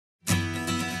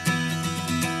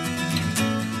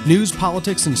News,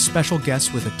 politics, and special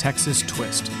guests with a Texas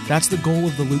twist. That's the goal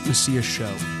of the Luke Macias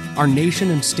Show. Our nation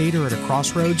and state are at a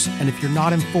crossroads, and if you're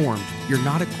not informed, you're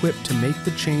not equipped to make the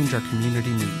change our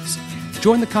community needs.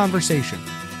 Join the conversation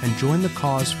and join the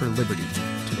cause for liberty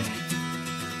today.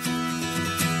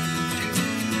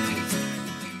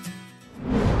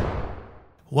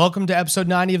 Welcome to episode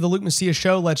 90 of the Luke Macias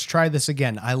Show. Let's try this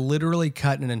again. I literally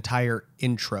cut an entire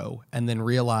intro and then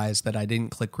realized that I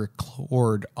didn't click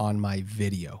record on my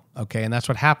video. Okay, and that's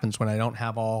what happens when I don't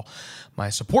have all my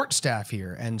support staff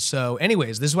here. And so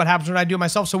anyways, this is what happens when I do it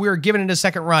myself. So we were giving it a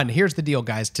second run. Here's the deal,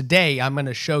 guys. Today, I'm going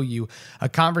to show you a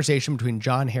conversation between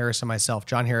John Harris and myself.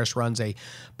 John Harris runs a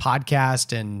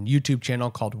podcast and YouTube channel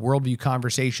called Worldview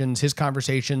Conversations. His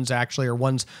conversations actually are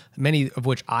ones, many of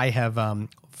which I have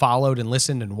followed and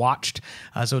listened and watched.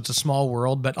 So it's a small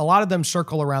world, but a lot of them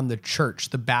circle around the church,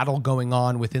 the battle going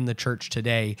on within the church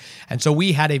today. And so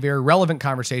we had a very relevant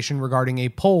conversation regarding a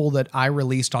poll that I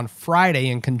released on Friday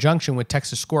in conjunction with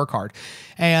Texas Scorecard.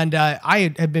 And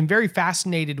I have been very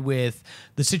fascinated with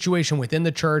the situation within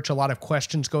the church, a lot of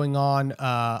questions going on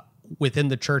within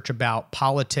the church about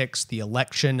politics, the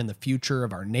election, and the future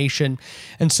of our nation.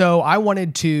 And so I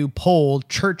wanted to poll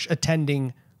church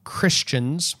attending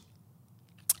Christians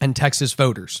and Texas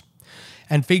voters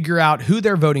and figure out who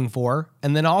they're voting for,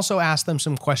 and then also ask them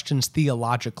some questions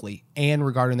theologically and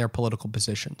regarding their political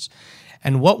positions.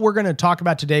 And what we're going to talk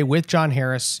about today with John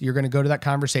Harris, you're going to go to that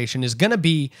conversation, is going to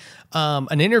be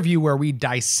an interview where we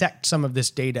dissect some of this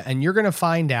data, and you're going to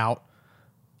find out,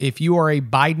 if you are a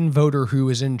Biden voter who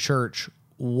is in church,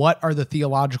 what are the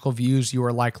theological views you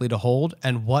are likely to hold,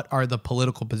 and what are the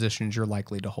political positions you're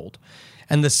likely to hold.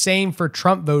 And the same for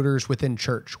Trump voters within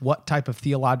church. What type of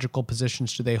theological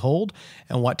positions do they hold,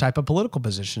 and what type of political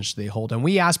positions do they hold? And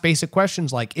we ask basic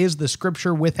questions like, is the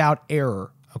scripture without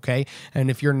error? Okay. And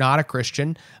if you're not a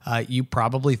Christian, you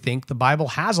probably think the Bible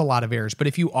has a lot of errors. But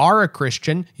if you are a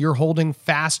Christian, you're holding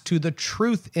fast to the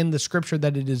truth in the scripture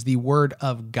that it is the word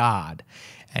of God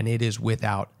and it is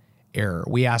without error.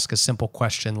 We ask a simple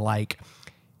question like,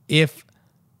 if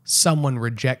someone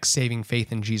rejects saving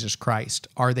faith in Jesus Christ,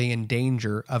 are they in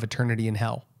danger of eternity in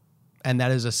hell? And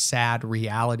that is a sad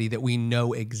reality that we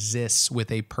know exists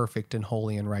with a perfect and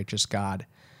holy and righteous God.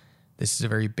 This is a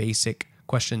very basic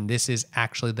question. This is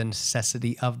actually the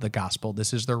necessity of the gospel.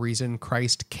 This is the reason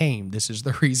Christ came. This is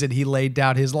the reason he laid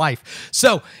down his life.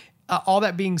 So all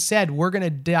that being said, we're going to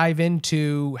dive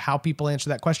into how people answer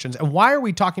that question. And why are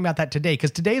we talking about that today?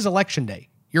 Because today is election day.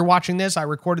 You're watching this. I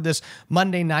recorded this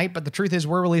Monday night, but the truth is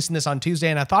we're releasing this on Tuesday,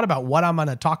 and I thought about what I'm going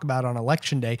to talk about on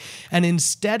election day. And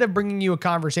instead of bringing you a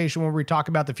conversation where we talk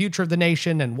about the future of the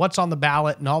nation and what's on the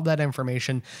ballot and all that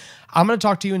information, I'm going to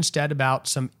talk to you instead about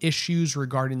some issues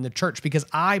regarding the church, because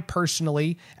I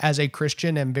personally, as a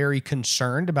Christian, am very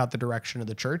concerned about the direction of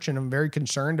the church, and I'm very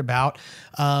concerned about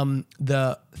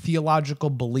the theological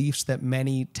beliefs that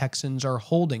many Texans are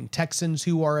holding, Texans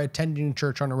who are attending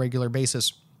church on a regular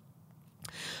basis.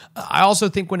 I also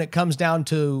think when it comes down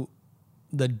to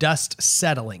the dust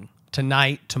settling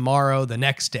tonight, tomorrow, the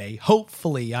next day,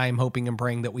 hopefully, I am hoping and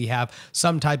praying that we have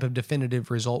some type of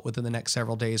definitive result within the next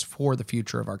several days for the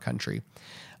future of our country.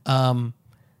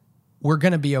 We're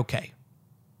going to be okay,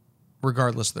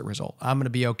 regardless of the result. I'm going to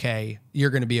be okay.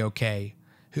 You're going to be okay.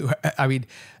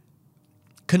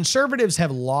 Conservatives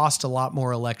have lost a lot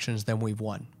more elections than we've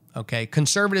won. Okay,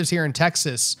 conservatives here in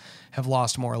Texas have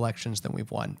lost more elections than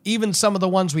we've won. Even some of the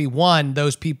ones we won,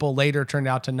 those people later turned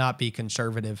out to not be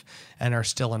conservative and are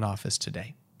still in office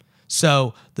today.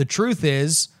 So the truth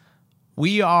is,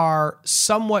 we are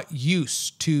somewhat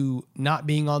used to not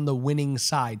being on the winning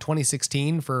side.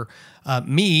 2016 for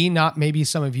me, not maybe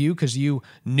some of you because you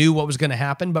knew what was going to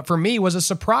happen, but for me was a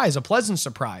surprise, a pleasant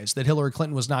surprise that Hillary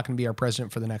Clinton was not going to be our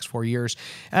president for the next 4 years.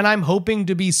 And I'm hoping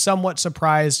to be somewhat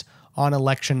surprised on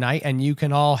election night, and you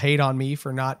can all hate on me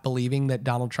for not believing that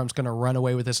Donald Trump's going to run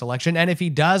away with this election. And if he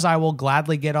does, I will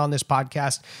gladly get on this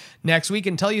podcast next week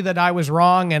and tell you that I was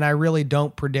wrong, and I really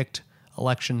don't predict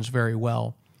elections very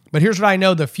well. But here's what I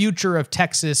know. The future of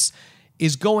Texas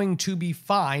is going to be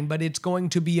fine, but it's going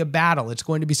to be a battle. It's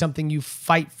going to be something you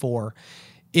fight for.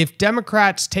 If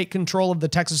Democrats take control of the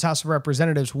Texas House of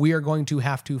Representatives, we are going to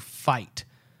have to fight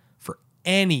for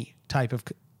any type of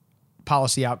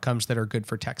policy outcomes that are good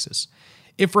for Texas.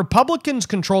 If Republicans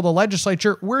control the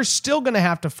legislature, we're still going to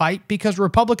have to fight because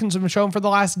Republicans have shown for the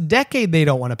last decade they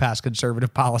don't want to pass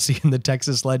conservative policy in the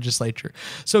Texas legislature.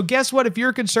 So guess what? If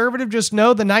you're conservative, just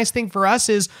know the nice thing for us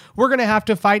is we're going to have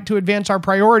to fight to advance our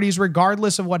priorities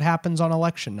regardless of what happens on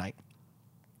election night.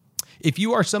 If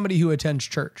you are somebody who attends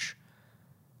church,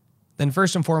 then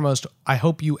first and foremost, I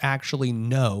hope you actually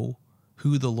know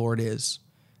who the Lord is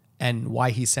and why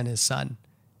he sent his son,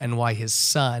 and why his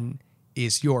son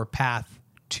is your path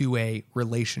to a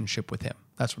relationship with him.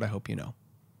 That's what I hope you know.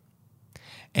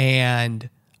 And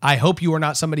I hope you are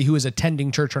not somebody who is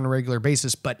attending church on a regular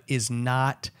basis, but is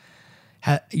not,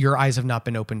 your eyes have not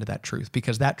been open to that truth,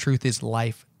 because that truth is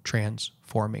life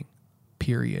transforming,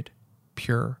 period,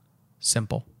 pure,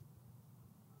 simple.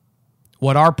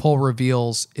 What our poll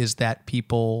reveals is that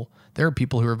there are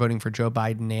people who are voting for Joe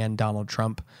Biden and Donald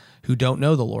Trump who don't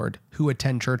know the Lord, who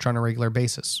attend church on a regular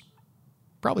basis.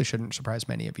 Probably shouldn't surprise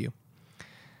many of you.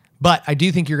 But I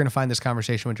do think you're going to find this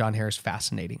conversation with John Harris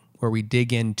fascinating, where we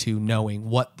dig into knowing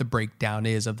what the breakdown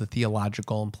is of the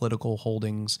theological and political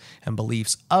holdings and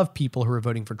beliefs of people who are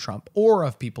voting for Trump or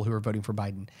of people who are voting for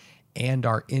Biden and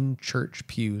are in church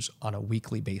pews on a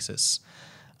weekly basis.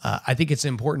 I think it's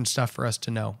important stuff for us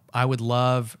to know. I would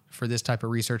love for this type of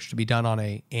research to be done on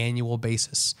an annual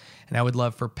basis, and I would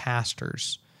love for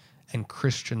pastors and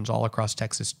Christians all across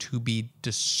Texas to be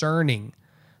discerning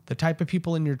the type of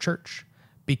people in your church,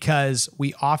 because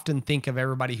we often think of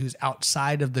everybody who's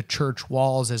outside of the church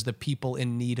walls as the people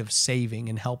in need of saving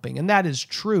and helping. And that is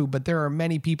true, but there are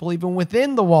many people even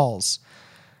within the walls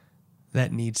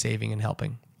that need saving and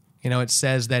helping. You know, it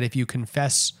says that if you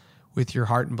confess with your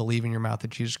heart and believe in your mouth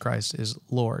that Jesus Christ is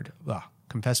Lord,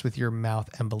 confess with your mouth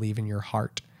and believe in your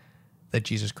heart that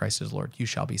Jesus Christ is Lord, you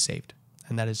shall be saved.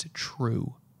 And that is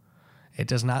true. It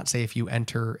does not say if you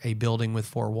enter a building with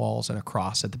 4 walls and a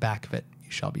cross at the back of it,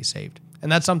 you shall be saved.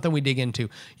 And that's something we dig into.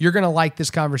 You're going to like this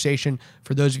conversation.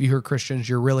 For those of you who are Christians,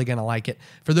 you're really going to like it.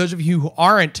 For those of you who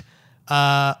aren't,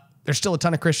 there's still a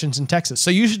ton of Christians in Texas.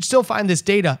 So you should still find this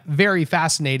data very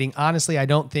fascinating. Honestly, I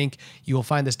don't think you will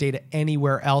find this data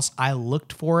anywhere else. I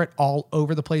looked for it all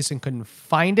over the place and couldn't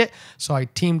find it. So I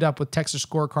teamed up with Texas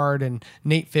Scorecard and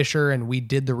Nate Fisher, and we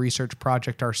did the research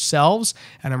project ourselves.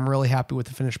 And I'm really happy with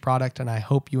the finished product. And I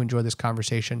hope you enjoy this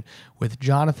conversation with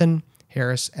Jonathan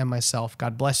Harris and myself.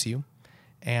 God bless you.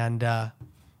 And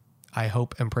I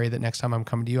hope and pray that next time I'm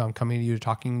coming to you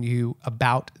talking to you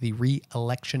about the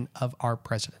re-election of our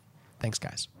president. Thanks,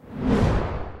 guys.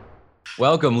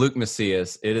 Welcome, Luke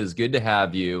Macias. It is good to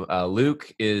have you.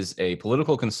 Luke is a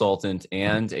political consultant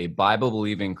and a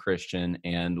Bible-believing Christian.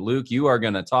 And Luke, you are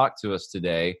going to talk to us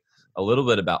today a little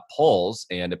bit about polls,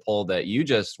 and a poll that you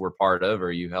just were part of,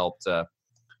 or you helped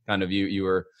you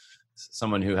were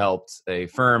someone who helped a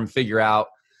firm figure out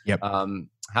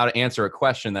how to answer a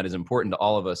question that is important to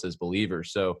all of us as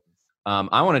believers. So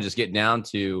I want to just get down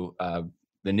to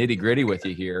the nitty gritty with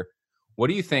you here. What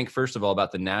do you think, first of all,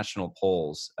 about the national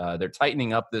polls? They're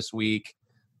tightening up this week.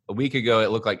 A week ago,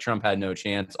 it looked like Trump had no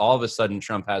chance. All of a sudden,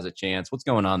 Trump has a chance. What's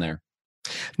going on there?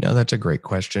 No, that's a great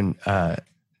question,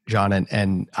 John.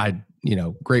 And I,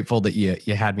 grateful that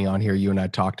you had me on here. You and I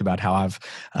talked about how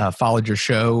I've followed your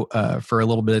show for a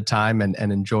little bit of time and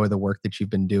enjoy the work that you've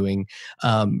been doing.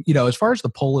 As far as the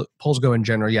polls go in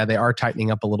general, yeah, they are tightening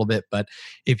up a little bit. But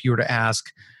if you were to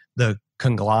ask the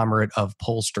conglomerate of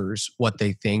pollsters what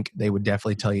they think, they would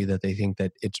definitely tell you that they think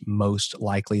that it's most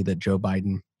likely that Joe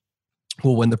Biden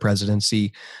will win the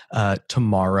presidency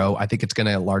tomorrow. I think it's going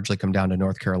to largely come down to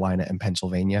North Carolina and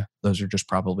Pennsylvania. Those are just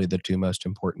probably the 2 most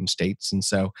important states. And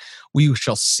so we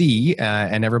shall see,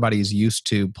 and everybody's used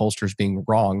to pollsters being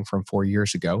wrong from 4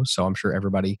 years ago. So I'm sure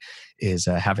everybody is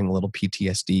having a little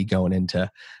PTSD going into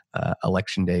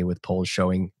election day with polls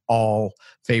showing all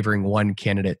favoring one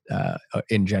candidate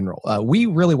in general. We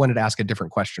really wanted to ask a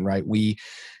different question, right?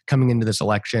 Coming into this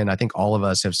election, I think all of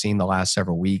us have seen the last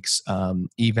several weeks,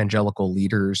 evangelical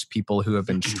leaders, people who have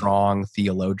been strong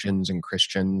theologians and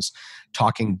Christians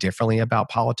talking differently about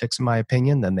politics, in my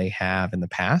opinion, than they have in the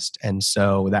past. And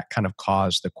so that kind of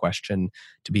caused the question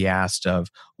to be asked of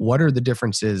what are the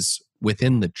differences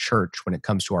within the church when it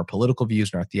comes to our political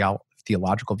views and our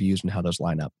theological views and how those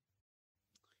line up.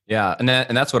 Yeah, and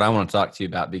that's what I want to talk to you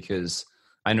about, because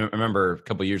I remember a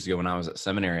couple of years ago when I was at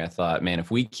seminary, I thought, man,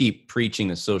 if we keep preaching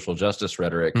the social justice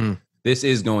rhetoric, this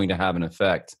is going to have an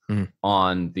effect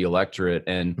on the electorate.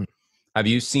 And have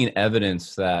you seen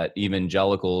evidence that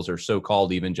evangelicals, or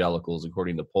so-called evangelicals,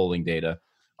 according to polling data,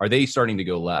 are they starting to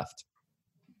go left?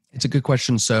 It's a good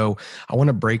question. So I want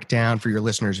to break down for your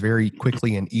listeners very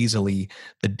quickly and easily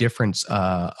the difference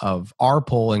of our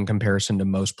poll in comparison to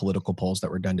most political polls that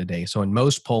were done today. So in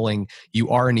most polling, you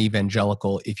are an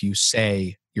evangelical if you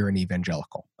say you're an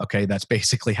evangelical. Okay. That's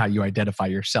basically how you identify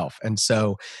yourself. And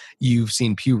so you've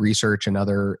seen Pew Research and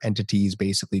other entities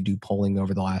basically do polling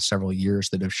over the last several years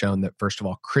that have shown that, first of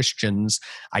all, Christians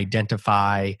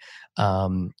identify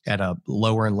at a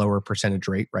lower and lower percentage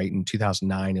rate, right? In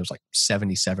 2009, it was like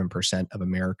 77% of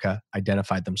America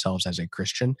identified themselves as a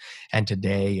Christian. And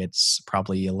today it's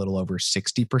probably a little over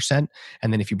 60%.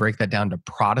 And then if you break that down to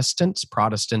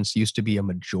Protestants used to be a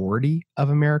majority of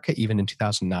America. Even in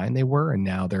 2009, they were, and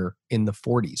now they're in the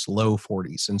 40s, low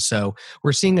 40s. And so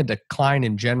we're seeing a decline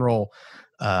in general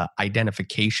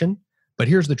identification. But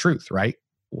here's the truth, right?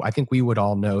 I think we would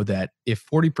all know that if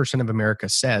 40% of America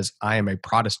says, I am a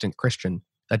Protestant Christian,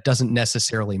 that doesn't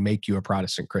necessarily make you a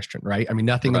Protestant Christian, right? I mean,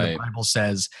 nothing in the Bible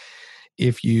says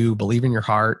if you believe in your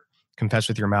heart, confess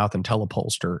with your mouth, and tell a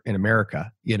pollster in America,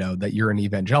 that you're an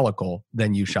evangelical,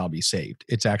 then you shall be saved.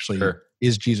 It's actually,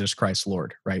 is Jesus Christ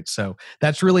Lord, right? So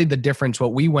that's really the difference.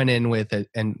 What we went in with it,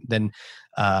 and then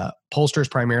pollsters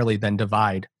primarily then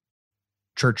divide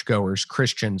churchgoers,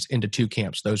 Christians, into two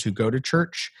camps: those who go to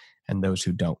church and those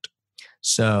who don't.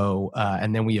 So,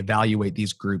 and then we evaluate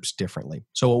these groups differently.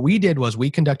 So what we did was we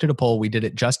conducted a poll. We did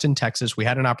it just in Texas. We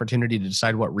had an opportunity to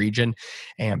decide what region.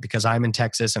 And because I'm in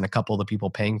Texas and a couple of the people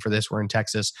paying for this were in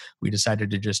Texas, we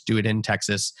decided to just do it in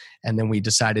Texas. And then we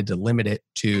decided to limit it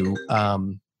to,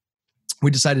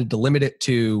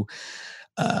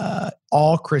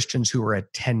 all Christians who were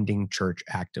attending church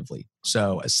actively.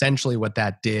 So essentially what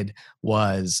that did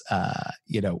was,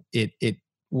 it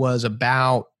was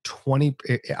about 20,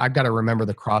 I've got to remember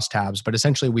the crosstabs, but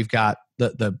essentially we've got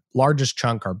the largest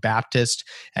chunk are Baptist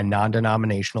and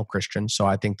non-denominational Christians. So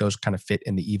I think those kind of fit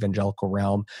in the evangelical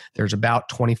realm. There's about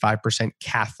 25%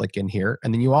 Catholic in here.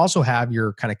 And then you also have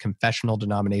your kind of confessional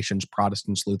denominations,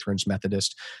 Protestants, Lutherans,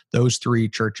 Methodists. Those three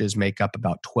churches make up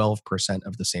about 12%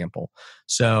 of the sample.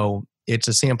 So it's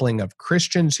a sampling of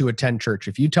Christians who attend church.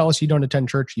 If you tell us you don't attend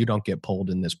church, you don't get polled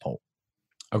in this poll.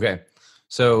 Okay.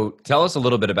 So tell us a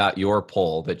little bit about your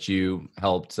poll that you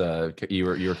helped, you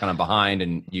were kind of behind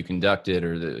and you conducted,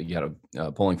 or you had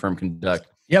a polling firm conduct.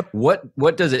 Yep.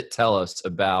 What does it tell us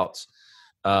about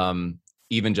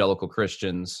evangelical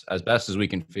Christians, as best as we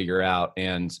can figure out,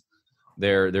 and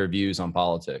their views on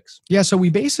politics? Yeah, so we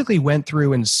basically went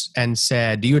through and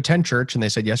said, do you attend church? And they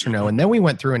said yes or no. And then we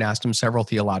went through and asked them several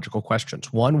theological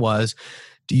questions. One was,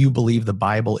 do you believe the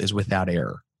Bible is without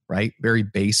error? Right? Very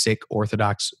basic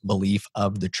Orthodox belief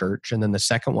of the church. And then the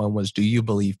second one was, do you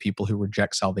believe people who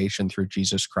reject salvation through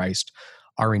Jesus Christ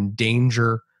are in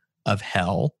danger of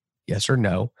hell? Yes or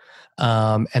no?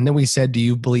 And then we said, do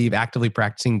you believe actively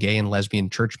practicing gay and lesbian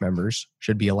church members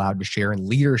should be allowed to share in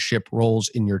leadership roles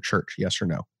in your church? Yes or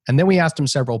no? And then we asked them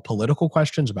several political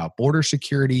questions about border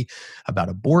security, about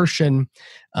abortion,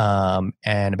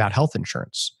 and about health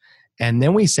insurance. And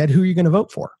then we said, who are you going to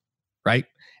vote for? Right?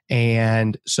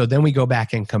 And so then we go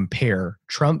back and compare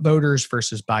Trump voters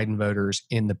versus Biden voters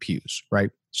in the pews, right?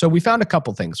 So we found a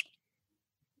couple things.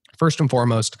 First and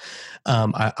foremost,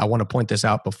 I want to point this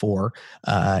out before.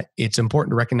 It's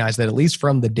important to recognize that at least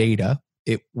from the data,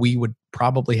 we would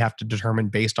probably have to determine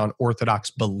based on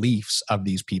Orthodox beliefs of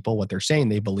these people, what they're saying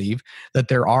they believe, that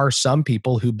there are some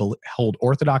people who hold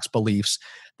Orthodox beliefs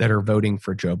that are voting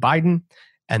for Joe Biden,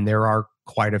 and there are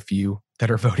quite a few that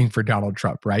are voting for Donald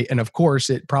Trump, right? And of course,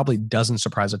 it probably doesn't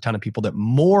surprise a ton of people that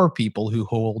more people who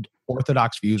hold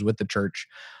Orthodox views with the church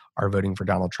are voting for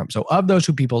Donald Trump. So of those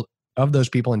people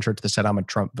in church that said I'm a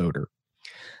Trump voter,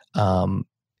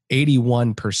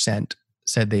 81%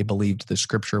 said they believed the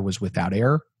scripture was without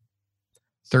error.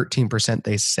 13%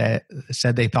 they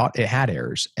said they thought it had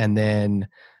errors, and then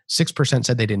 6%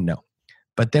 said they didn't know.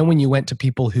 But then when you went to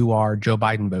people who are Joe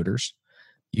Biden voters,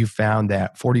 you found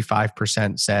that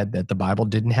 45% said that the Bible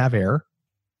didn't have error,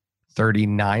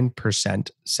 39%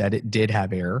 said it did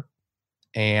have error,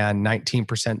 and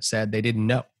 19% said they didn't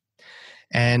know.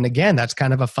 And again, that's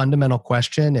kind of a fundamental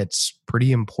question. It's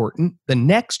pretty important. The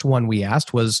next one we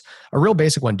asked was a real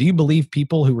basic one. Do you believe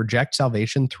people who reject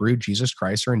salvation through Jesus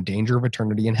Christ are in danger of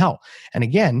eternity in hell? And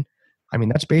again, I mean,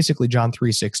 that's basically John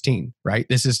 3:16, right?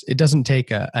 It doesn't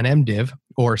take an MDiv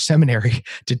or seminary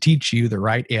to teach you the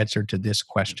right answer to this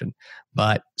question.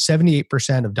 But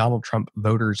 78% of Donald Trump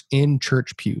voters in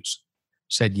church pews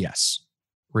said yes.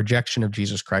 Rejection of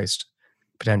Jesus Christ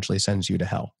potentially sends you to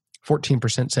hell.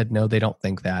 14% said no, they don't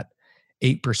think that.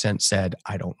 8% said,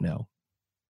 I don't know.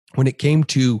 When it came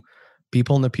to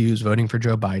people in the pews voting for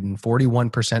Joe Biden,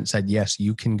 41% said, yes,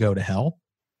 you can go to hell.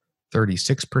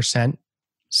 36%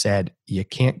 said you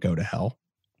can't go to hell,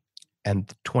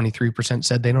 and 23%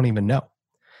 said they don't even know.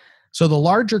 So the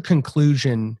larger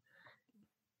conclusion,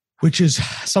 which is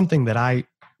something that I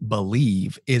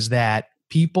believe, is that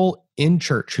people in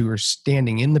church who are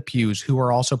standing in the pews who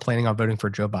are also planning on voting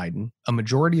for Joe Biden, a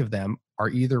majority of them are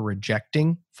either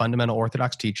rejecting fundamental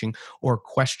Orthodox teaching or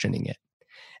questioning it.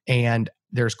 And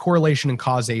there's correlation and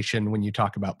causation when you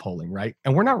talk about polling, right?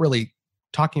 And we're not really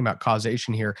talking about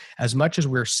causation here as much as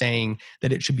we're saying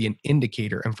that it should be an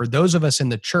indicator. And for those of us in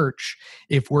the church,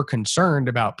 if we're concerned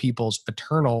about people's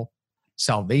eternal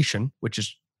salvation, which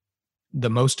is the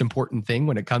most important thing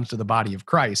when it comes to the body of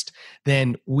Christ,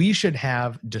 then we should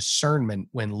have discernment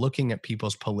when looking at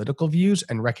people's political views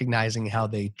and recognizing how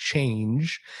they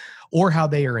change or how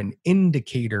they are an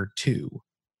indicator to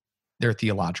their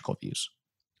theological views.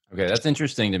 Okay, that's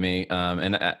interesting to me.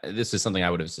 And this is something I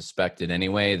would have suspected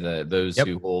anyway. Those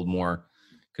who hold more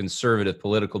conservative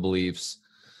political beliefs,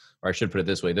 or I should put it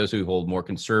this way, those who hold more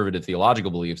conservative theological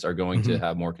beliefs are going to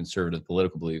have more conservative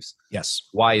political beliefs. Yes.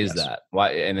 Why is that?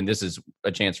 Why? And then this is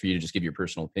a chance for you to just give your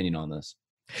personal opinion on this.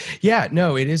 Yeah,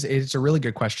 no, it is. It's a really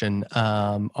good question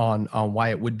on why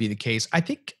it would be the case. I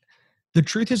think the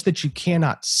truth is that you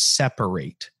cannot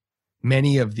separate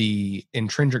many of the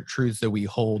intrinsic truths that we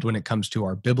hold when it comes to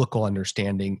our biblical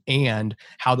understanding and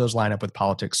how those line up with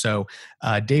politics. So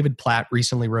David Platt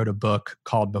recently wrote a book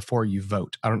called Before You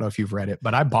Vote. I don't know if you've read it,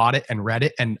 but I bought it and read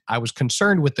it, and I was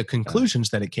concerned with the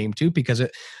conclusions that it came to because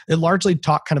it largely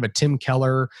taught kind of a Tim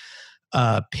Keller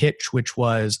pitch, which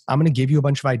was, I'm going to give you a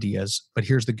bunch of ideas, but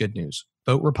here's the good news.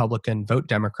 Vote Republican, vote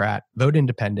Democrat, vote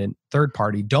independent, third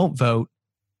party, don't vote.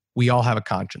 We all have a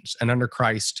conscience. And under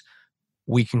Christ,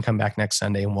 we can come back next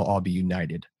Sunday and we'll all be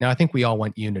united. Now, I think we all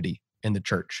want unity in the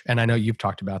church. And I know you've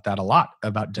talked about that a lot,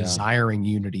 about desiring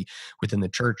unity within the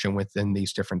church and within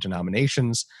these different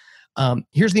denominations.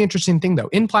 Here's the interesting thing, though.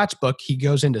 In Platt's book, he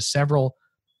goes into several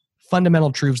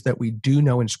fundamental truths that we do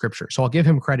know in Scripture. So I'll give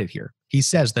him credit here. He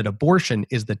says that abortion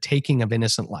is the taking of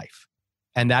innocent life.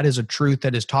 And that is a truth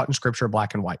that is taught in Scripture,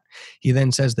 black and white. He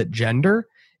then says that gender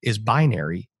is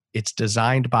binary. It's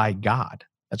designed by God.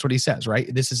 That's what he says,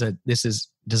 right? This is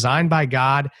designed by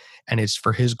God and it's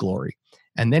for his glory.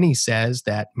 And then he says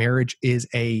that marriage is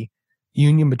a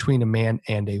union between a man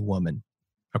and a woman.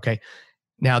 Okay.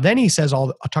 Now, then he says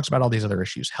talks about all these other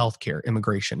issues, healthcare,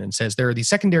 immigration, and says there are these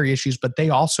secondary issues, but they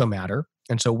also matter.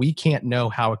 And so we can't know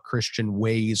how a Christian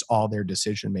weighs all their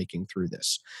decision-making through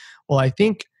this. Well, I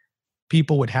think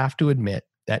people would have to admit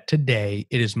that today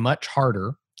it is much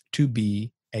harder to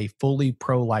be a fully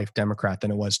pro-life Democrat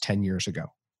than it was 10 years ago.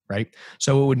 Right?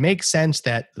 So it would make sense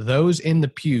that those in the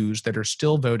pews that are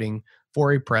still voting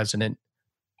for a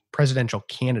presidential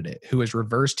candidate who has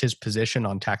reversed his position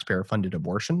on taxpayer-funded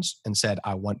abortions and said,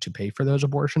 I want to pay for those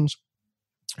abortions,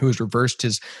 who has reversed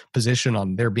his position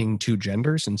on there being two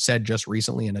genders and said just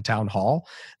recently in a town hall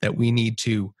that we need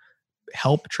to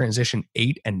help transition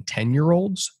 8 and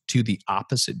 10-year-olds to the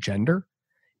opposite gender.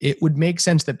 It would make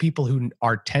sense that people who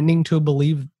are tending to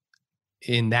believe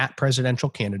in that presidential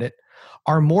candidate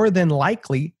are more than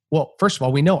likely, well, first of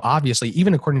all, we know obviously,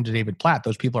 even according to David Platt,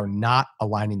 those people are not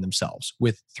aligning themselves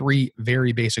with 3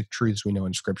 very basic truths we know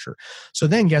in Scripture. So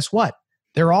then guess what?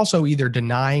 They're also either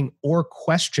denying or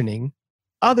questioning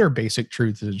other basic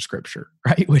truths in Scripture,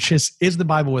 right? Which is the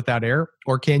Bible without error,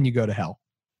 or can you go to hell?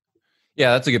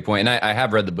 Yeah, that's a good point. And I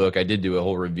have read the book. I did do a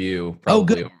whole review,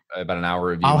 probably about an hour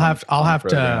review. I'll have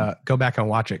to go back and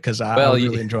watch it because I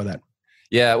really enjoy that.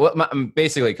 Yeah, what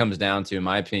basically it comes down to, in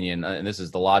my opinion, and this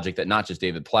is the logic that not just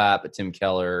David Platt, but Tim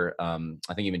Keller,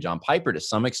 I think even John Piper to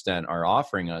some extent are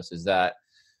offering us, is that,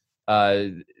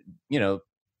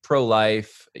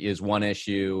 pro-life is one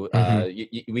issue.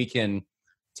 We can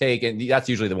take, and that's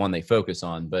usually the one they focus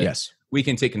on, but we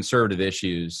can take conservative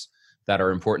issues that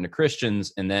are important to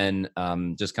Christians and then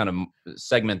just kind of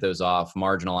segment those off,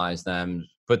 marginalize them,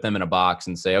 put them in a box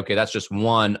and say, okay, that's just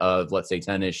one of, let's say,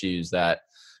 10 issues that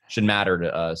should matter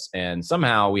to us. And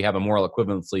somehow we have a moral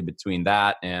equivalency between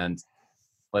that and,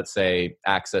 let's say,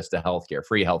 access to healthcare,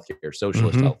 free healthcare,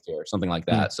 socialist healthcare, something like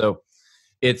that. So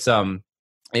it's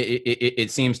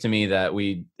it seems to me that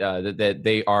that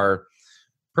they are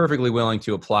perfectly willing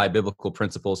to apply biblical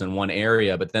principles in one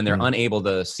area, but then they're unable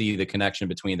to see the connection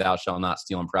between thou shalt not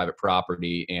steal on private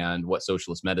property and what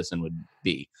socialist medicine would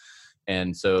be.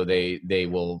 And so they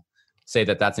will say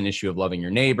that that's an issue of loving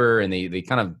your neighbor, and they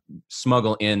kind of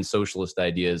smuggle in socialist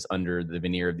ideas under the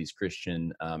veneer of these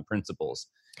Christian principles.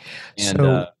 And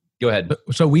go ahead.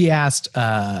 So we asked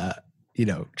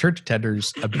church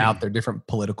attenders about their different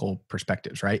political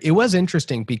perspectives, right? It was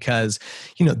interesting because,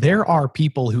 there are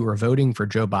people who are voting for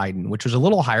Joe Biden, which was a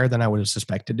little higher than I would have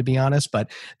suspected, to be honest, but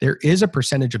there is a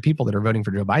percentage of people that are voting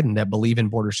for Joe Biden that believe in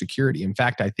border security. In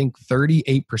fact, I think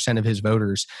 38% of his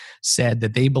voters said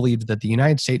that they believed that the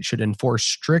United States should enforce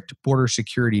strict border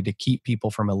security to keep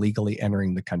people from illegally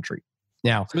entering the country.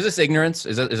 Now, so is this ignorance?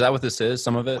 Is that what this is?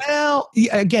 Some of it? Well,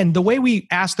 again, the way we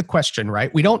ask the question,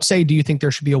 right? We don't say, do you think there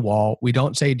should be a wall? We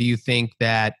don't say, do you think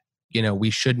that, we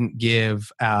shouldn't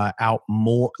give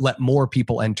let more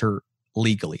people enter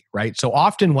legally, right? So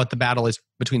often what the battle is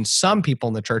between some people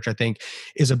in the church, I think,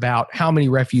 is about how many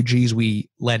refugees we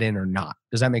let in or not.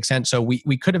 Does that make sense? So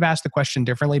we could have asked the question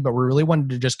differently, but we really wanted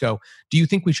to just go, do you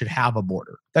think we should have a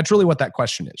border? That's really what that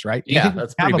question is, right? Do you think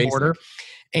that's we have pretty a basic. border?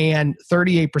 And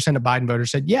 38% of Biden voters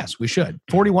said, yes, we should.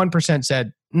 41%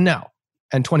 said no.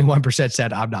 And 21%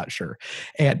 said, I'm not sure.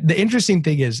 And the interesting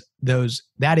thing is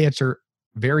that answer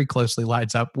very closely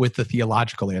lines up with the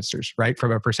theological answers, right?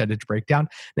 From a percentage breakdown.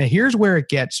 Now, here's where it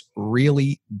gets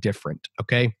really different,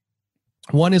 okay?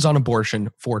 One is on abortion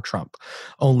for Trump.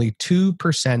 Only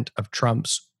 2% of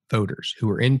Trump's voters who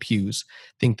are in pews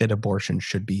think that abortion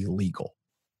should be legal.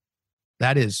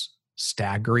 That is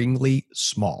staggeringly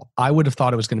small. I would have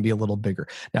thought it was going to be a little bigger.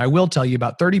 Now, I will tell you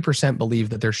about 30% believe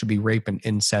that there should be rape and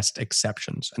incest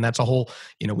exceptions. And that's a whole,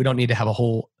 we don't need to have a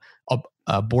whole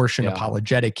abortion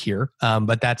apologetic here,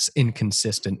 but that's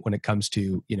inconsistent when it comes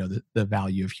to, the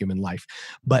value of human life.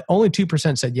 But only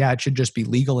 2% said, yeah, it should just be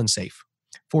legal and safe.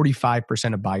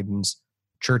 45% of Biden's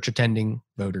church attending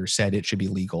voters said it should be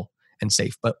legal and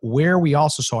safe. But where we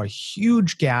also saw a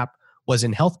huge gap was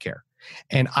in healthcare.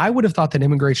 And I would have thought that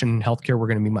immigration and healthcare were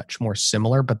going to be much more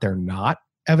similar, but they're not,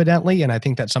 evidently. And I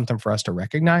think that's something for us to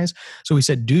recognize. So we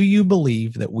said, do you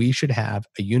believe that we should have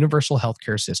a universal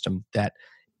healthcare system that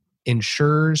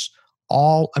ensures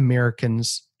all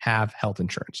Americans have health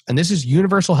insurance? And this is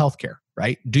universal healthcare,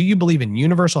 right? Do you believe in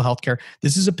universal healthcare?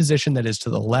 This is a position that is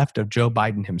to the left of Joe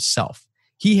Biden himself.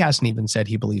 He hasn't even said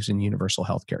he believes in universal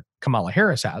healthcare. Kamala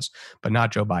Harris has, but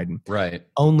not Joe Biden. Right.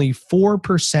 Only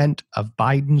 4% of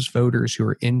Biden's voters who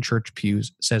are in church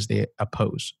pews says they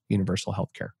oppose universal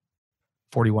healthcare.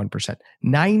 41%.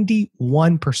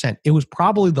 91%. It was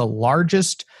probably the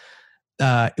largest,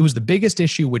 it was the biggest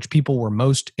issue which people were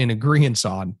most in agreement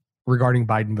on regarding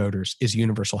Biden voters is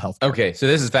universal health care. Okay, so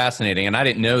this is fascinating, and I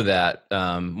didn't know that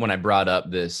when I brought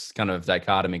up this kind of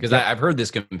dichotomy, because I've heard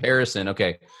this comparison.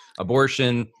 Okay,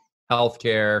 abortion,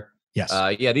 healthcare. Yes.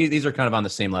 These are kind of on the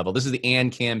same level. This is the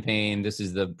AND campaign. This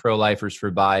is the pro-lifers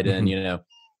for Biden.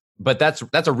 But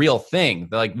that's a real thing.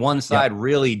 Like one side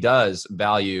really does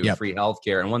value free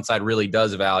healthcare, and one side really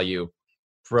does value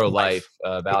pro-life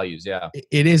values. Yeah.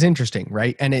 It is interesting,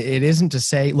 right? And it isn't to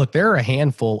say, look, there are a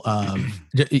handful of,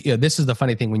 this is the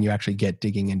funny thing when you actually get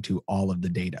digging into all of the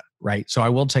data, right? So I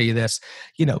will tell you this,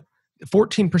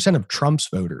 14% of Trump's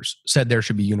voters said there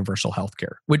should be universal health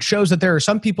care, which shows that there are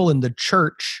some people in the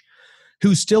church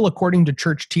who still, according to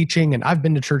church teaching, and I've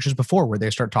been to churches before where they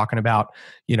start talking about,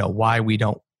 why we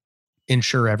don't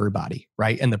insure everybody,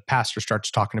 right? And the pastor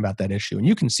starts talking about that issue. And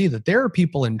you can see that there are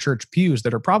people in church pews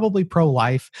that are probably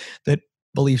pro-life, that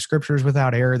believe scriptures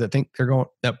without error, that think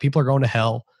that people are going to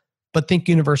hell, but think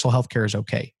universal health care is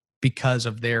okay because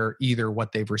of their either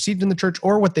what they've received in the church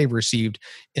or what they've received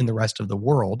in the rest of the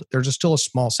world. There's still a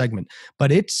small segment,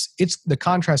 but it's the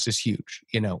contrast is huge,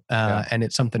 and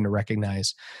it's something to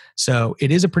recognize. So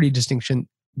it is a pretty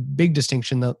big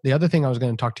distinction. The other thing I was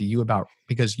going to talk to you about,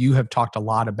 because you have talked a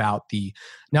lot about the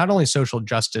not only social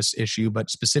justice issue,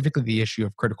 but specifically the issue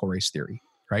of critical race theory,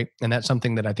 right? And that's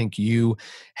something that I think you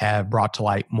have brought to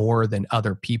light more than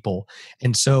other people.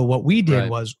 And so what we did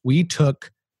was we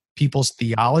took people's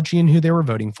theology and who they were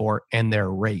voting for and their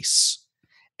race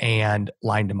and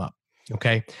lined them up.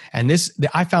 Okay. And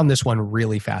I found this one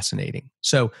really fascinating.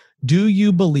 So, do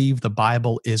you believe the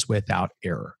Bible is without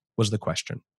error? Was the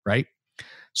question, right?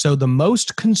 So the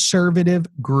most conservative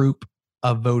group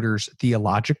of voters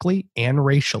theologically and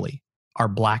racially are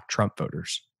Black Trump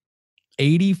voters.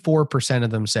 84% of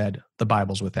them said the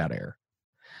Bible's without error.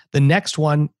 The next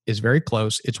one is very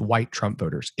close. It's white Trump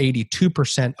voters.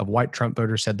 82% of white Trump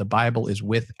voters said the Bible is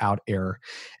without error.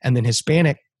 And then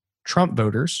Hispanic Trump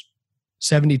voters,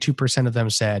 72% of them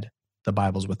said the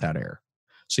Bible's without error.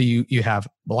 So you have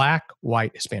Black,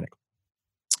 white, Hispanic.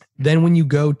 Then when you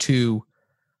go to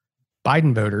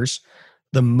Biden voters,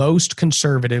 the most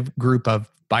conservative group of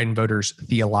Biden voters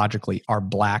theologically are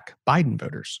Black Biden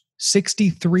voters.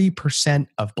 63%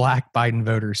 of Black Biden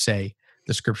voters say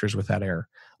the scripture is without error.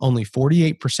 Only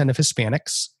 48% of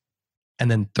Hispanics,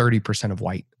 and then 30% of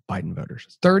white Biden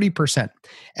voters, 30%.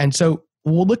 And so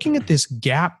we're looking at this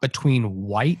gap between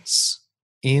whites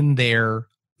in their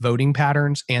voting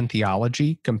patterns and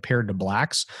theology compared to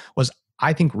blacks was,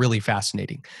 I think, really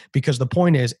fascinating, because the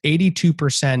point is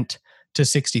 82% to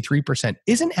 63%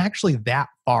 isn't actually that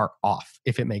far off,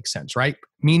 if it makes sense, right?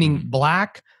 Meaning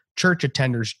black church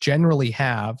attenders generally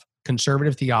have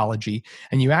conservative theology,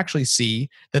 and you actually see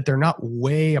that they're not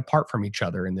way apart from each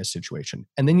other in this situation.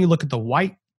 And then you look at the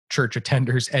white church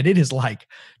attenders, and it is like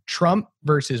Trump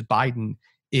versus Biden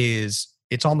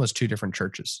it's almost two different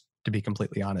churches, to be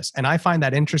completely honest. And I find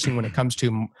that interesting when it comes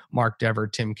to Mark Dever,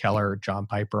 Tim Keller, John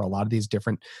Piper, a lot of these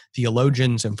different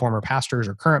theologians and former pastors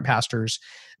or current pastors,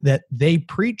 that they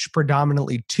preach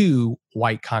predominantly to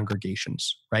white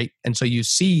congregations, right? And so you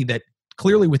see that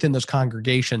clearly within those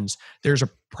congregations, there's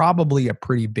probably a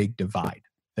pretty big divide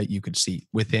that you could see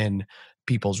within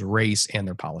people's race and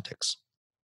their politics.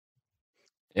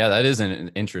 Yeah, that is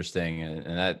interesting.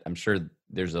 And that, I'm sure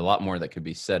there's a lot more that could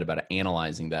be said about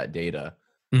analyzing that data.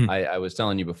 I was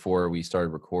telling you before we started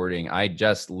recording, I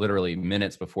just literally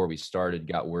minutes before we started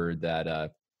got word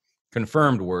that,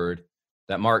 confirmed word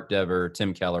that Mark Dever,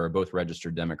 Tim Keller are both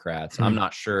registered Democrats. I'm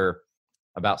not sure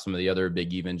about some of the other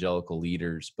big evangelical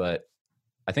leaders, but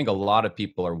I think a lot of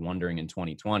people are wondering in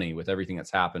 2020 with everything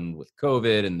that's happened with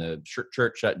COVID and the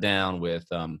church shut down, with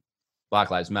Black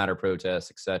Lives Matter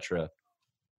protests, et cetera,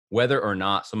 whether or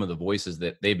not some of the voices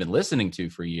that they've been listening to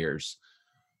for years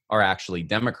are actually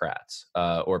Democrats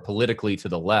or politically to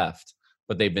the left,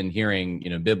 but they've been hearing,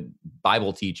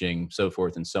 Bible teaching, so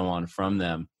forth and so on from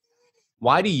them.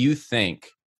 Why do you think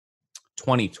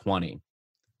 2020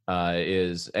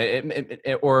 is,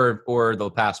 or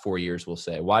the past 4 years, we'll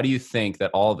say, why do you think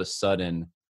that all of a sudden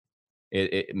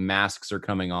masks are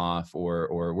coming off,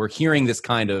 or we're hearing this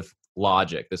kind of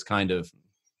logic, this kind of,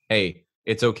 hey,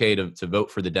 it's okay to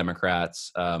vote for the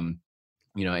Democrats,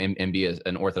 and be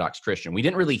an Orthodox Christian? We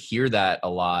didn't really hear that a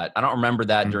lot. I don't remember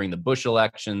that during the Bush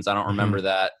elections. I don't remember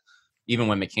that even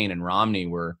when McCain and Romney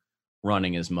were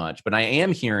running as much, but I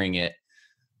am hearing it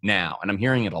now, and I'm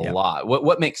hearing it a lot.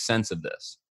 What makes sense of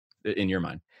this in your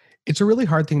mind? It's a really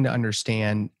hard thing to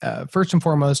understand. First and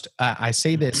foremost, I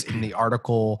say this in the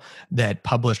article that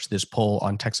published this poll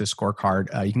on Texas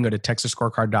Scorecard. You can go to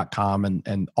texasscorecard.com,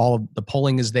 and all of the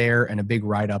polling is there, and a big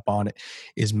write-up on it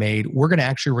is made. We're going to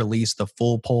actually release the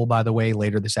full poll, by the way,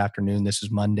 later this afternoon. This is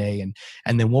Monday.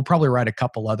 And then we'll probably write a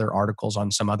couple other articles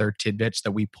on some other tidbits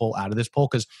that we pull out of this poll,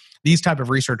 because these type of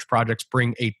research projects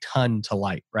bring a ton to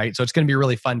light, right? So it's going to be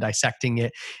really fun dissecting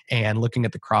it and looking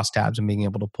at the crosstabs and being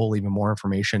able to pull even more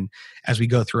information as we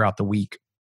go throughout the week.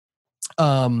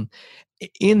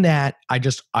 In that, I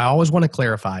always want to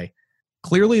clarify,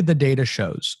 clearly the data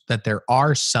shows that there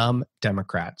are some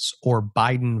Democrats or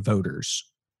Biden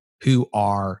voters who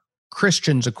are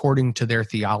Christians according to their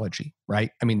theology,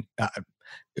 right? I mean,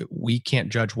 we can't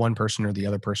judge one person or the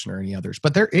other person or any others,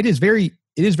 but it is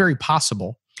very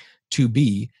possible to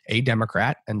be a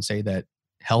Democrat and say that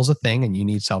hell's a thing and you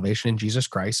need salvation in Jesus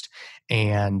Christ,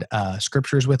 and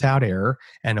scripture is without error,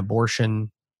 and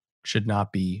abortion should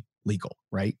not be legal,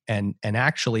 right? And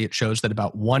actually it shows that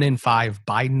about 1 in 5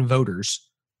 Biden voters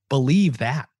believe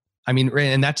that. I mean,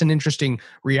 and that's an interesting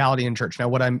reality in church. Now,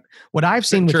 what I've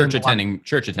seen with church attending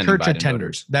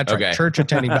attenders. That's okay. Right. Church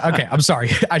attending. Okay. I'm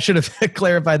sorry. I should have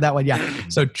clarified that one. Yeah.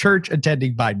 So church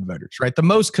attending Biden voters, right? The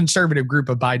most conservative group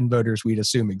of Biden voters we'd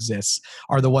assume exists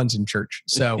are the ones in church.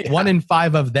 So 1 in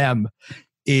 5 of them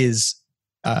is,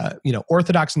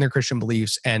 Orthodox in their Christian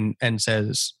beliefs and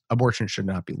says abortion should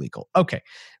not be legal. Okay.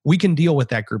 We can deal with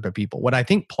that group of people. What I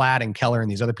think Platt and Keller and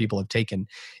these other people have taken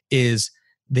is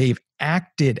they've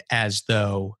acted as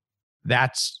though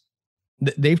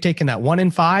they've taken that 1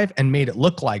 in 5 and made it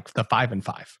look like the 5 in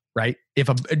 5, right?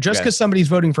 Just because somebody's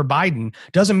voting for Biden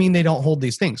doesn't mean they don't hold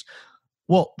these things.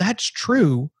 Well, that's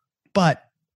true, but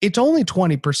it's only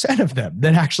 20% of them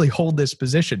that actually hold this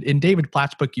position. In David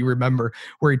Platt's book, you remember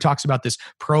where he talks about this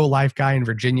pro-life guy in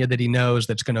Virginia that he knows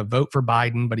that's going to vote for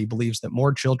Biden, but he believes that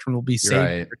more children will be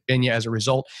saved in Virginia as a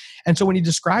result. And so when he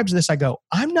describes this, I go,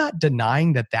 I'm not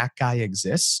denying that guy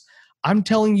exists. I'm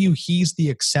telling you he's the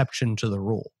exception to the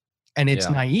rule. And it's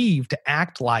naive to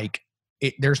act like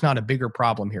there's not a bigger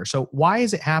problem here. So why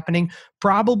is it happening?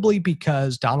 Probably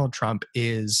because Donald Trump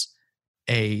is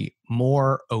a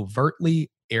more overtly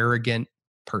arrogant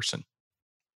person.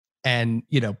 And,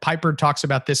 Piper talks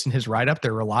about this in his write-up.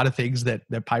 There were a lot of things that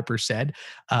Piper said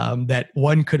that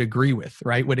one could agree with,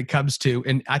 right? When it comes to,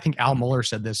 and I think Al Mohler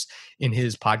said this in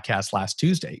his podcast last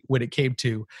Tuesday, when it came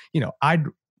to,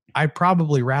 I'd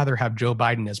probably rather have Joe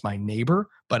Biden as my neighbor,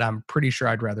 but I'm pretty sure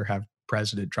I'd rather have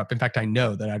President Trump. In fact, I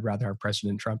know that I'd rather have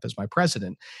President Trump as my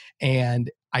president. And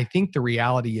I think the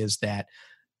reality is that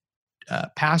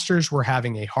pastors were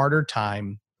having a harder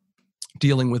time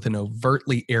dealing with an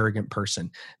overtly arrogant person.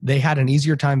 They had an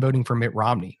easier time voting for Mitt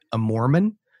Romney, a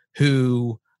Mormon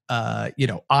who,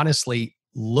 honestly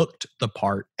looked the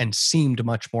part and seemed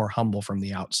much more humble from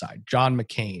the outside. John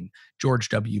McCain, George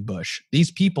W. Bush,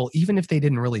 these people, even if they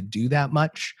didn't really do that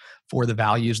much for the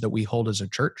values that we hold as a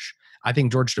church, I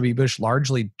think George W. Bush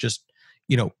largely just,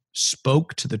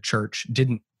 spoke to the church,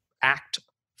 didn't act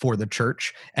for the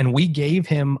church. And we gave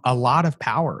him a lot of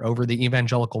power over the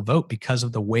evangelical vote because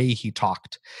of the way he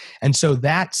talked. And so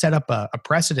that set up a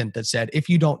precedent that said, if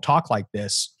you don't talk like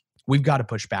this, we've got to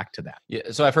push back to that. Yeah,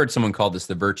 so I've heard someone call this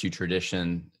the virtue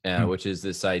tradition, which is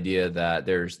this idea that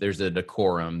there's a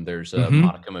decorum, there's a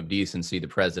modicum of decency the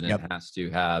president has to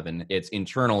have, and it's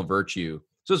internal virtue.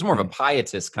 So it's more of a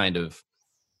pietist kind of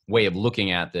way of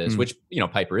looking at this, which,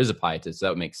 Piper is a pietist, so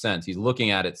that would make sense. He's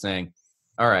looking at it saying,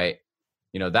 all right,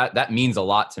 that means a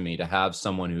lot to me to have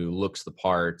someone who looks the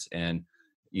part and,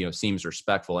 seems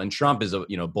respectful. And Trump is a,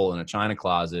 bull in a china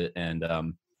closet, and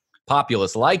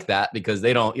populists like that because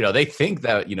they don't, they think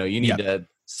that, you need to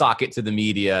sock it to the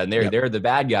media and they're the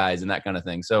bad guys and that kind of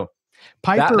thing. So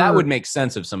Piper, that would make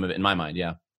sense of some of it in my mind.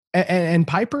 Yeah. And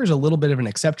Piper is a little bit of an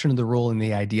exception to the rule in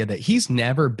the idea that he's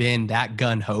never been that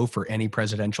gun-ho for any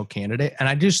presidential candidate. And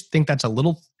I just think that's a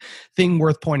little thing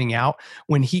worth pointing out.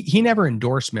 When he never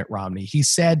endorsed Mitt Romney. He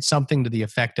said something to the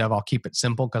effect of, I'll keep it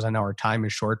simple because I know our time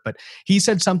is short, but he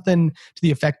said something to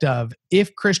the effect of,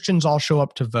 if Christians all show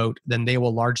up to vote, then they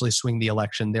will largely swing the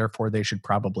election. Therefore, they should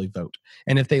probably vote.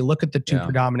 And if they look at the two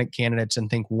predominant candidates and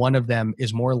think one of them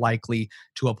is more likely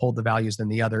to uphold the values than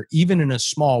the other, even in a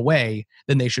small way,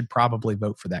 then they should probably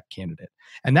vote for that candidate.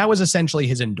 And that was essentially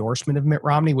his endorsement of Mitt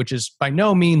Romney, which is by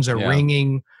no means a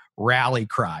ringing rally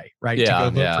cry, right? To go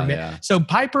vote for Mitt. Yeah. So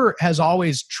Piper has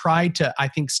always tried to, I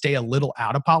think, stay a little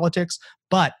out of politics.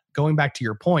 But going back to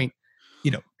your point,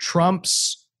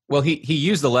 Trump's... Well, he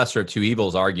used the lesser of two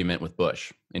evils argument with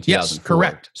Bush in 2004. Yes,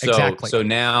 correct. Exactly. So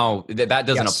now that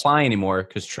doesn't apply anymore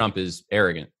because Trump is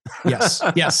arrogant.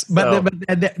 Yes.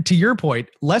 But to your point,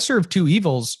 lesser of two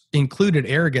evils included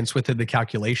arrogance within the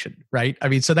calculation, right? I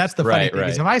mean, so that's the funny thing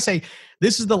is if I say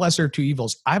this is the lesser of two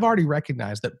evils, I've already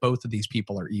recognized that both of these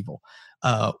people are evil.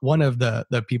 One of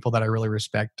the people that I really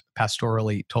respect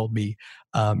pastorally told me,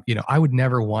 I would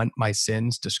never want my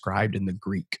sins described in the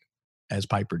Greek as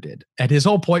Piper did. And his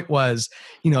whole point was,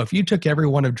 if you took every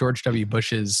one of George W.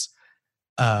 Bush's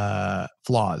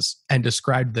flaws and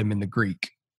described them in the Greek,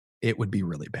 it would be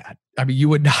really bad. I mean, you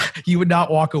would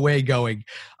not walk away going,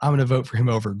 I'm going to vote for him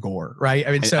over Gore, right?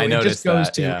 I mean, so it just goes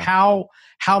to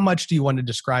how much do you want to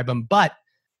describe him? But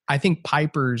I think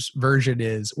Piper's version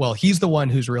is, well, he's the one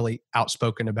who's really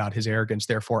outspoken about his arrogance.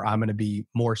 Therefore, I'm going to be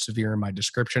more severe in my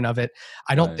description of it.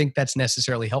 I don't think that's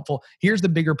necessarily helpful. Here's the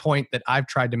bigger point that I've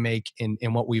tried to make in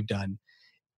what we've done.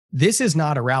 This is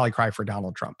not a rally cry for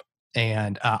Donald Trump.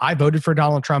 And I voted for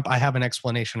Donald Trump. I have an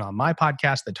explanation on my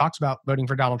podcast that talks about voting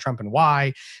for Donald Trump and why.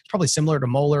 It's probably similar to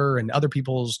Mohler and other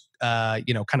people's, kind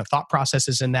of thought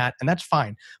processes in that. And that's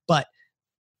fine. But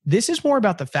this is more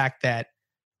about the fact that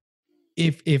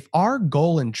if our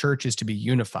goal in church is to be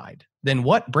unified, then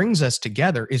what brings us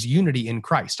together is unity in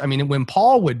Christ. I mean, when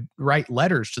Paul would write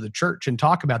letters to the church and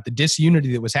talk about the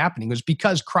disunity that was happening, it was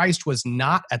because Christ was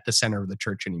not at the center of the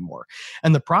church anymore.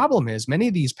 And the problem is many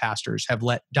of these pastors have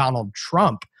let Donald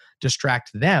Trump distract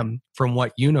them from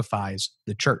what unifies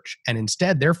the church. And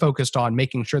instead, they're focused on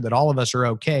making sure that all of us are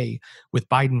okay with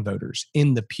Biden voters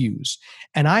in the pews.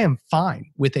 And I am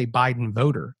fine with a Biden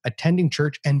voter attending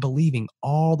church and believing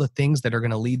all the things that are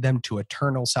going to lead them to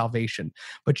eternal salvation.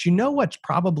 But what's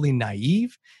probably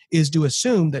naive is to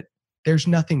assume that there's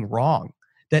nothing wrong,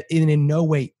 that it in no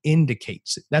way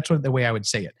indicates. That's the way I would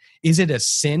say it. Is it a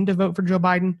sin to vote for Joe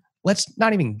Biden? Let's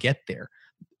not even get there.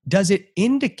 Does it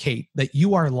indicate that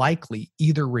you are likely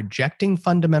either rejecting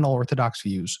fundamental Orthodox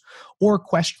views or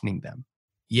questioning them?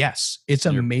 Yes, it's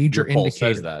a major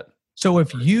indicator. Says that. So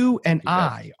if you and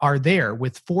I are there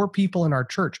with 4 people in our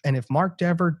church, and if Mark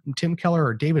Dever, Tim Keller,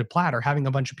 or David Platt are having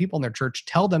a bunch of people in their church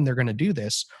tell them they're going to do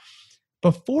this,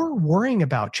 before worrying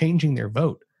about changing their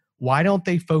vote, why don't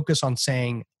they focus on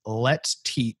saying, let's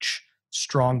teach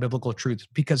strong biblical truth?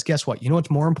 Because guess what? What's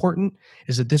more important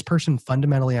is that this person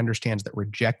fundamentally understands that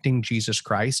rejecting Jesus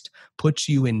Christ puts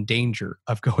you in danger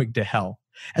of going to hell.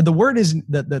 And the word is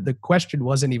the question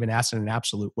wasn't even asked in an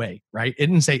absolute way, right? It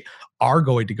didn't say are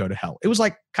going to go to hell. It was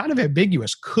like kind of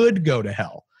ambiguous, could go to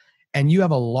hell. And you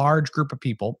have a large group of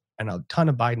people and a ton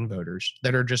of Biden voters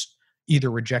that are just either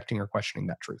rejecting or questioning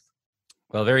that truth.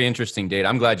 Well, very interesting data.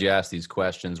 I'm glad you asked these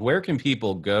questions. Where can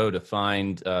people go to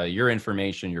find your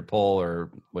information, your poll,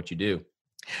 or what you do?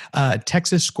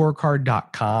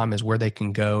 TexasScorecard.com is where they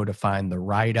can go to find the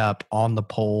write-up on the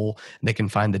poll. They can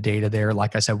find the data there.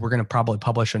 Like I said, we're going to probably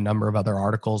publish a number of other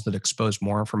articles that expose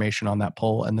more information on that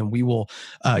poll. And then we will,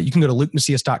 you can go to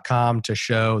LukeMacias.com to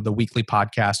show the weekly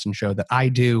podcast and show that I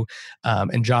do.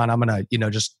 And John, I'm going to,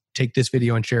 just take this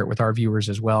video and share it with our viewers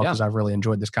as well, because I've really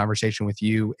enjoyed this conversation with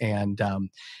you. And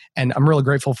I'm really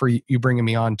grateful for you bringing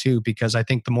me on too, because I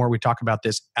think the more we talk about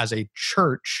this as a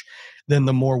church, then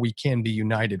the more we can be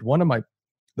united. One of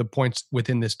the points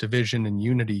within this division and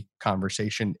unity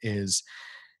conversation is,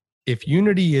 if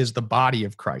unity is the body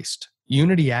of Christ,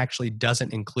 unity actually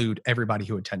doesn't include everybody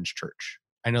who attends church.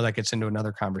 I know that gets into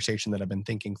another conversation that I've been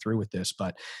thinking through with this,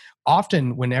 but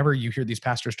often whenever you hear these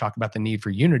pastors talk about the need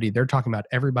for unity, they're talking about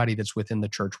everybody that's within the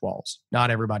church walls, not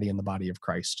everybody in the body of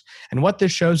Christ. And what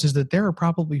this shows is that there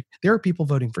are people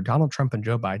voting for Donald Trump and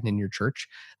Joe Biden in your church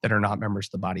that are not members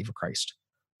of the body of Christ.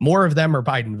 More of them are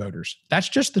Biden voters. That's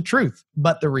just the truth.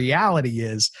 But the reality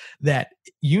is that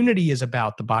unity is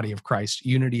about the body of Christ.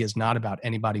 Unity is not about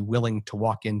anybody willing to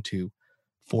walk into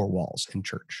four walls in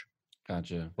church.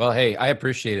 Gotcha. Well, hey, I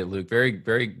appreciate it, Luke. Very,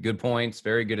 very good points,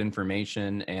 very good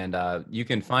information. And you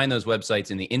can find those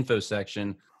websites in the info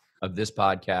section of this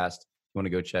podcast. You want to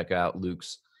go check out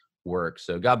Luke's work.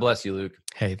 So God bless you, Luke.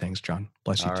 Hey, thanks, John.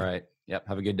 Bless you too. All right. Yep.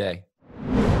 Have a good day.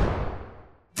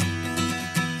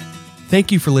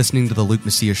 Thank you for listening to the Luke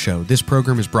Macias Show. This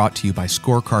program is brought to you by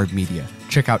Scorecard Media.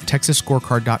 Check out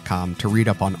TexasScorecard.com to read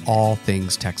up on all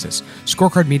things Texas.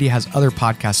 Scorecard Media has other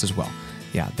podcasts as well.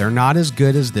 Yeah, they're not as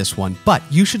good as this one, but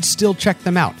you should still check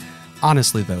them out.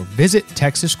 Honestly, though, visit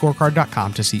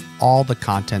TexasScorecard.com to see all the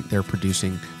content they're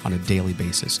producing on a daily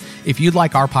basis. If you'd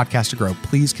like our podcast to grow,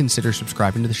 please consider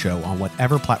subscribing to the show on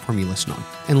whatever platform you listen on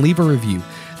and leave a review.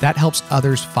 That helps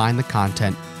others find the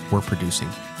content we're producing.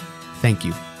 Thank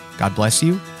you. God bless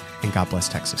you, and God bless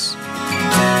Texas.